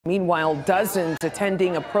Meanwhile, dozens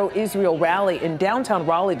attending a pro-Israel rally in downtown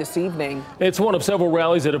Raleigh this evening. It's one of several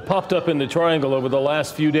rallies that have popped up in the Triangle over the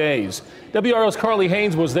last few days. WRL's Carly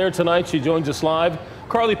Haynes was there tonight. She joins us live.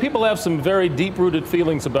 Carly, people have some very deep-rooted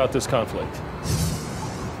feelings about this conflict.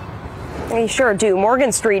 They sure do.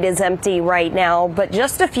 Morgan Street is empty right now, but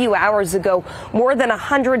just a few hours ago, more than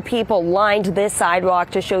 100 people lined this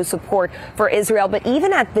sidewalk to show support for Israel. But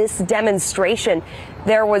even at this demonstration,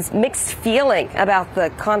 there was mixed feeling about the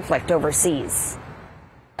conflict overseas.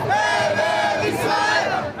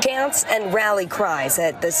 Chants and rally cries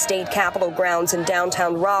at the state capitol grounds in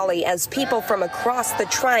downtown Raleigh as people from across the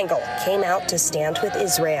Triangle came out to stand with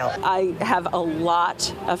Israel. I have a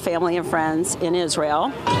lot of family and friends in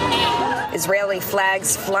Israel. Israeli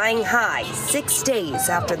flags flying high 6 days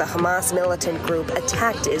after the Hamas militant group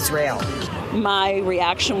attacked Israel. My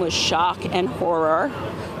reaction was shock and horror,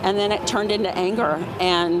 and then it turned into anger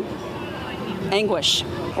and anguish.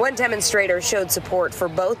 One demonstrator showed support for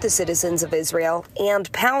both the citizens of Israel and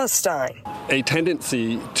Palestine. A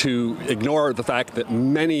tendency to ignore the fact that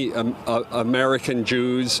many American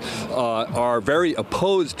Jews are very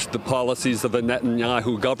opposed to the policies of the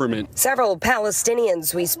Netanyahu government. Several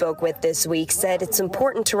Palestinians we spoke with this week said it's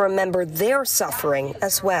important to remember their suffering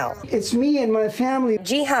as well. It's me and my family.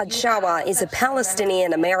 Jihad Shawa is a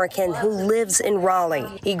Palestinian American who lives in Raleigh.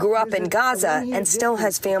 He grew up in Gaza and still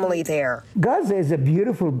has family there. Gaza is a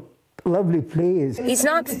beautiful, lovely place. He's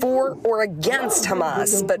not for or against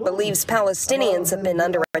Hamas, but believes Palestinians have been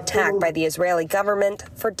under attack by the Israeli government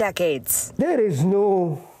for decades. There is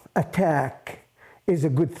no attack is a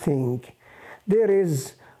good thing. There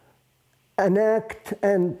is an act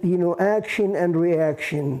and, action and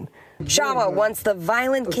reaction. Shawa wants the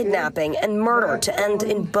violent kidnapping and murder to end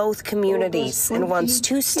in both communities and wants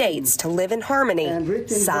two states to live in harmony,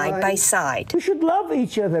 side by side. We should love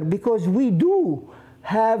each other because we do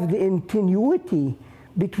have the continuity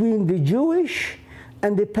between the Jewish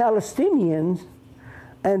and the Palestinians,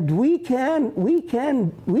 and we can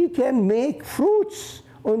make fruits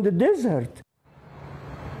on the desert.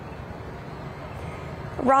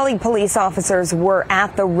 Raleigh police officers were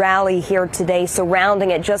at the rally here today,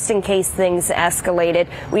 surrounding it just in case things escalated.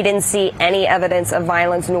 We didn't see any evidence of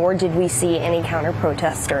violence, nor did we see any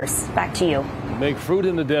counter-protesters. Back to you. Make fruit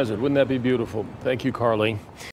in the desert. Wouldn't that be beautiful? Thank you, Carly.